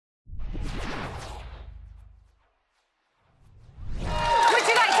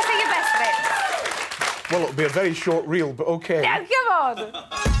Well, it'll be a very short reel, but OK. Yeah, come on!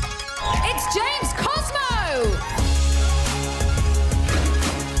 It's James Cosmo!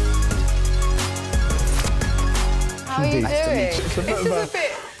 How are you doing? It's a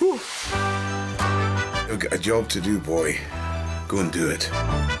bit You've got a job to do, boy. Go and do it.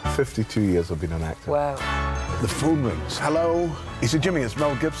 52 years I've been an actor. Wow. The phone rings. Hello? He said, Jimmy, it's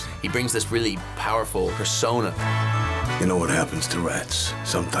Mel Gibson. He brings this really powerful persona. You know what happens to rats?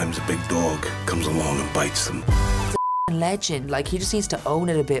 Sometimes a big dog comes along and bites them. Legend, like he just needs to own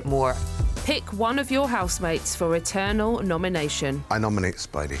it a bit more. Pick one of your housemates for eternal nomination. I nominate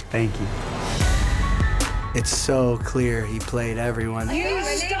Spidey. Thank you. It's so clear he played everyone. You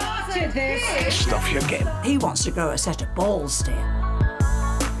started this! Stuff you're getting. He wants to grow a set of balls still.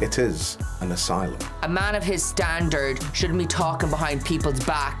 It is an asylum. A man of his standard shouldn't be talking behind people's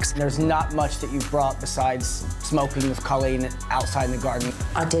backs. There's not much that you've brought besides smoking with Colleen outside in the garden.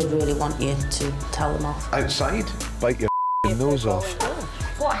 I did really want you to tell them off. Outside? Bite your nose off.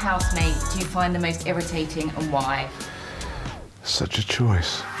 What housemate do you find the most irritating and why? Such a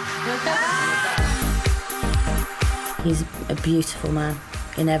choice. He's a beautiful man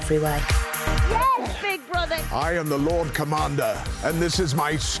in every way. Yes, big brother! I am the Lord Commander, and this is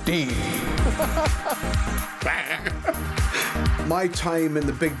my steed. My time in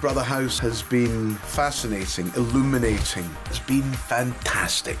the Big Brother house has been fascinating, illuminating. It's been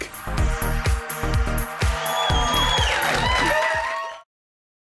fantastic.